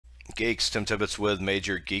Geeks, Tim Tibbetts with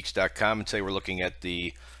MajorGeeks.com, and today we're looking at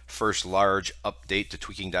the first large update to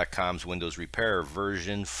Tweaking.com's Windows Repair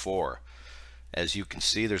version 4. As you can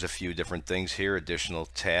see, there's a few different things here, additional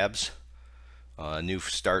tabs, a new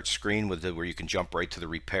start screen where you can jump right to the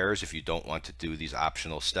repairs if you don't want to do these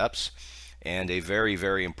optional steps, and a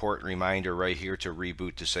very important reminder right here to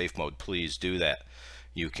reboot to safe mode. Please do that.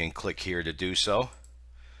 You can click here to do so,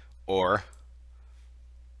 or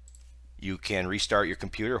you can restart your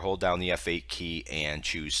computer, hold down the F8 key, and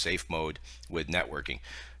choose safe mode with networking.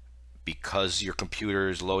 Because your computer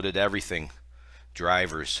is loaded everything,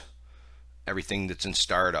 drivers, everything that's in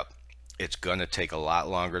startup, it's going to take a lot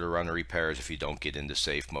longer to run the repairs if you don't get into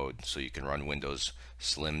safe mode, so you can run Windows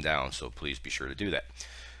slimmed down. So please be sure to do that.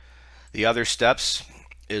 The other steps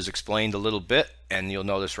is explained a little bit, and you'll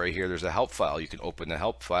notice right here there's a help file. You can open the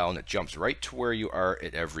help file and it jumps right to where you are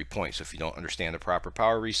at every point. So if you don't understand the proper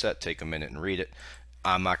power reset, take a minute and read it.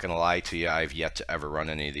 I'm not going to lie to you, I've yet to ever run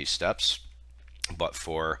any of these steps, but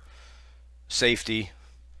for safety,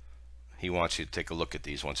 he wants you to take a look at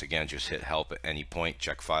these. Once again, just hit help at any point,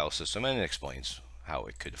 check file system, and it explains how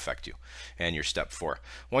it could affect you and your step 4.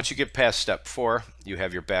 Once you get past step 4, you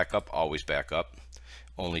have your backup. Always back up,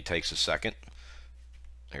 only takes a second.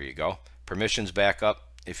 There you go. Permissions backup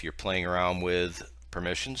if you're playing around with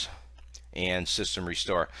permissions, and system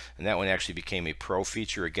restore. And that one actually became a pro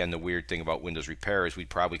feature. Again, the weird thing about Windows Repair is we'd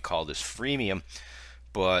probably call this freemium,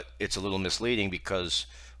 but it's a little misleading because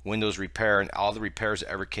Windows Repair and all the repairs that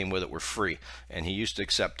ever came with it were free. And he used to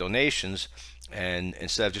accept donations, and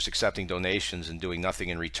instead of just accepting donations and doing nothing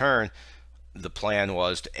in return, the plan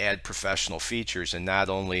was to add professional features, and not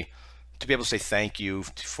only to be able to say thank you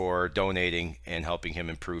for donating and helping him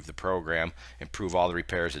improve the program, improve all the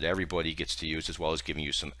repairs that everybody gets to use, as well as giving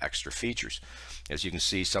you some extra features. As you can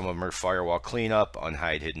see, some of them are firewall cleanup,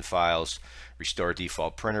 unhide hidden files, restore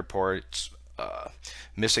default printer ports,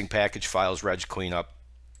 missing package files, reg cleanup,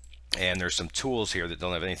 and there's some tools here that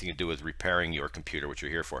don't have anything to do with repairing your computer, which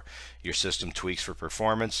you're here for. Your system tweaks for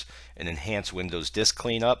performance, an enhanced Windows disk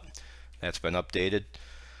cleanup, that's been updated.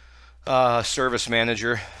 Service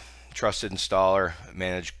manager, trusted installer,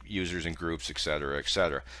 manage users and groups, etc.,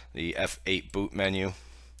 etc. The F8 boot menu,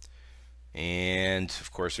 and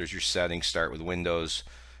of course there's your settings. Start with Windows.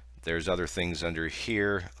 There's other things under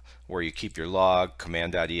here where you keep your log,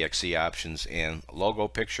 command.exe options, and logo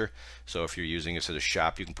picture. So if you're using this at a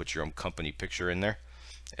shop, you can put your own company picture in there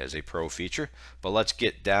as a pro feature. But let's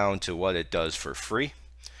get down to what it does for free.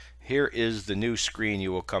 Here is the new screen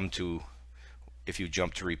you will come to if you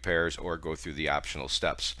jump to repairs or go through the optional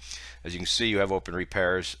steps. As you can see, you have open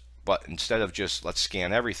repairs, but instead of just let's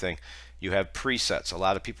scan everything, you have presets. A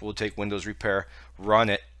lot of people will take Windows Repair, run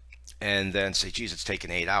it, and then say, geez, it's taken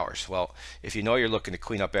 8 hours. Well, if you know you're looking to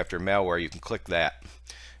clean up after malware, you can click that.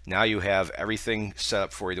 Now you have everything set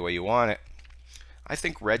up for you the way you want it. I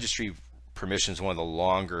think registry permission is one of the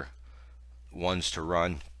longer ones to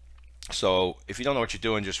run. So if you don't know what you're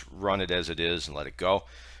doing, just run it as it is and let it go.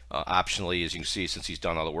 Optionally, as you can see, since he's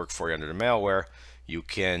done all the work for you under the malware, you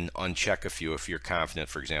can uncheck a few if you're confident,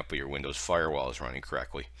 for example, your Windows firewall is running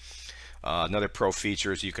correctly. Another pro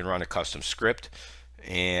feature is you can run a custom script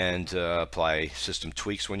and apply system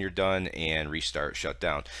tweaks when you're done and restart, shut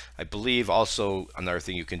down. I believe also another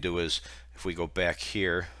thing you can do is, if we go back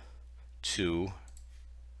here to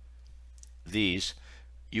these,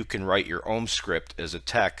 you can write your own script as a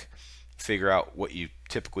tech, figure out what you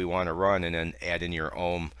typically want to run, and then add in your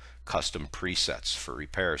own custom presets for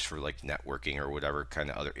repairs for like networking or whatever kind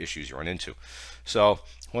of other issues you run into. So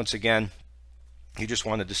once again, you just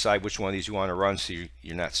want to decide which one of these you want to run, so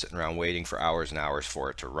you're not sitting around waiting for hours and hours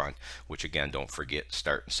for it to run, which again, don't forget,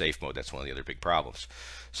 start in safe mode. That's one of the other big problems.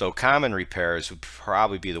 So common repairs would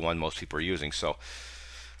probably be the one most people are using. So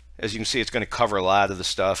as you can see, it's going to cover a lot of the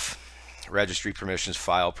stuff. Registry permissions,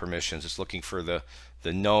 file permissions. It's looking for the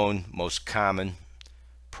known most common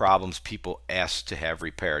problems people ask to have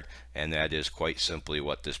repaired, and that is quite simply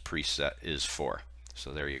what this preset is for.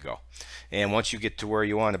 So there you go. And once you get to where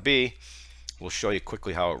you want to be, we'll show you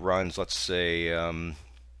quickly how it runs. Let's say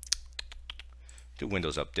do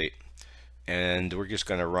Windows Update, and we're just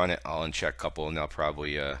going to run it. I'll uncheck a couple, and I'll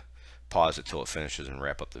probably pause it till it finishes and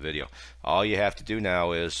wrap up the video. All you have to do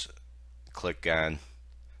now is click on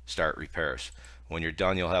Start Repairs. When you're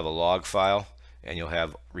done, you'll have a log file and you'll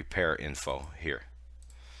have repair info here.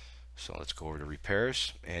 So let's go over to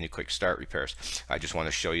repairs, and you click Start Repairs. I just want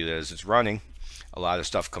to show you that as it's running, a lot of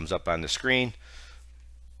stuff comes up on the screen.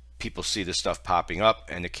 People see the stuff popping up,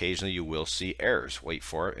 and occasionally you will see errors. Wait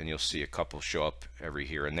for it, and you'll see a couple show up every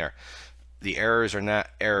here and there. The errors are not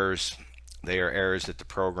errors. They are errors that the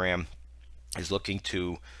program is looking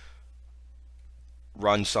to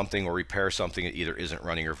run something or repair something that either isn't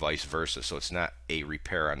running or vice versa. So it's not a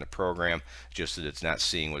repair on the program, just that it's not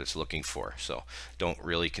seeing what it's looking for. So don't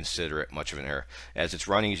really consider it much of an error. As it's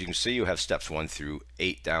running, as you can see, you have steps 1 through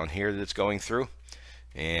 8 down here that it's going through,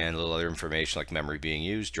 and a little other information like memory being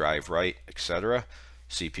used, drive write, etc.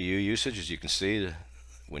 CPU usage, as you can see, the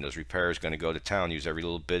Windows Repair is going to go to town, use every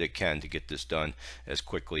little bit it can to get this done as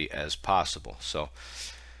quickly as possible. So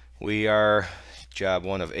we are job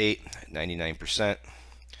 1 of 8, 99%.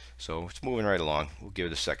 So it's moving right along. We'll give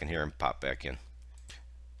it a second here and pop back in.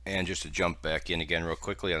 And just to jump back in again real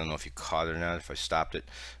quickly, I don't know if you caught it or not, if I stopped it,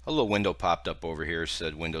 a little window popped up over here,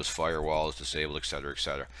 said Windows Firewall is disabled, etc.,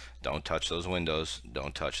 etc. Don't touch those windows.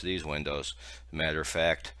 Don't touch these windows. Matter of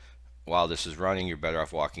fact, while this is running, you're better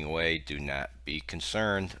off walking away. Do not be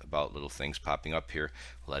concerned about little things popping up here.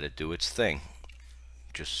 Let it do its thing,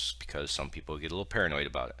 just because some people get a little paranoid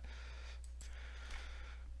about it.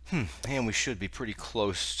 And we should be pretty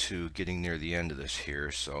close to getting near the end of this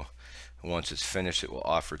here. So once it's finished, it will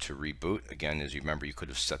offer to reboot. Again, as you remember, you could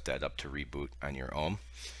have set that up to reboot on your own.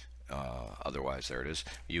 Otherwise, there it is.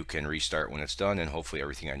 You can restart when it's done, and hopefully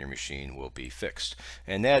everything on your machine will be fixed.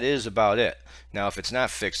 And that is about it. Now, if it's not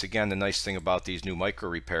fixed, again, the nice thing about these new micro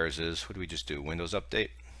repairs is, what do we just do? Windows Update.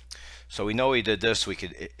 So we know we did this. We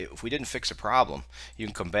could, if we didn't fix a problem, you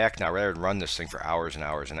can come back now rather than run this thing for hours and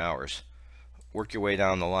hours and hours. Work your way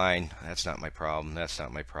down the line. That's not my problem. That's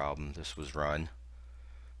not my problem. This was run.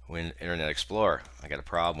 When Internet Explorer, I got a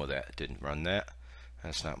problem with that. It didn't run that.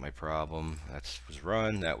 That's not my problem. That was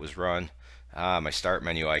run. That was run. My start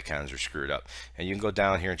menu icons are screwed up. And you can go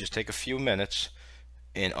down here and just take a few minutes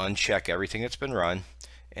and uncheck everything that's been run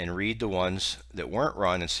and read the ones that weren't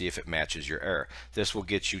run and see if it matches your error. This will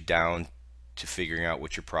get you down to figuring out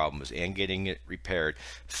what your problem is and getting it repaired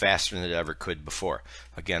faster than it ever could before.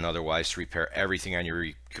 Again, otherwise, to repair everything on your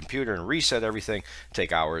computer and reset everything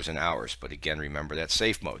take hours and hours. But again, remember that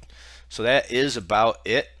safe mode. So that is about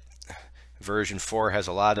it. Version 4 has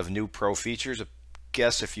a lot of new pro features. I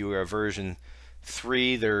guess if you are version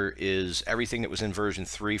 3, there is everything that was in version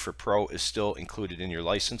 3 for pro is still included in your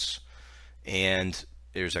license. And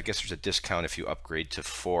I guess there's a discount if you upgrade to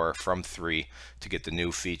 4 from 3 to get the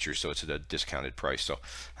new features, so it's at a discounted price. So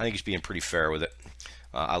I think he's being pretty fair with it.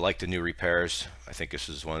 I like the new repairs. I think this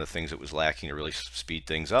is one of the things that was lacking to really speed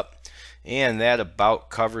things up. And that about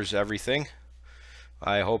covers everything.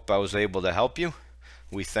 I hope I was able to help you.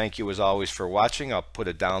 We thank you as always for watching. I'll put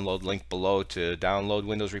a download link below to download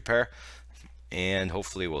Windows Repair, and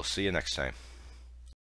hopefully we'll see you next time.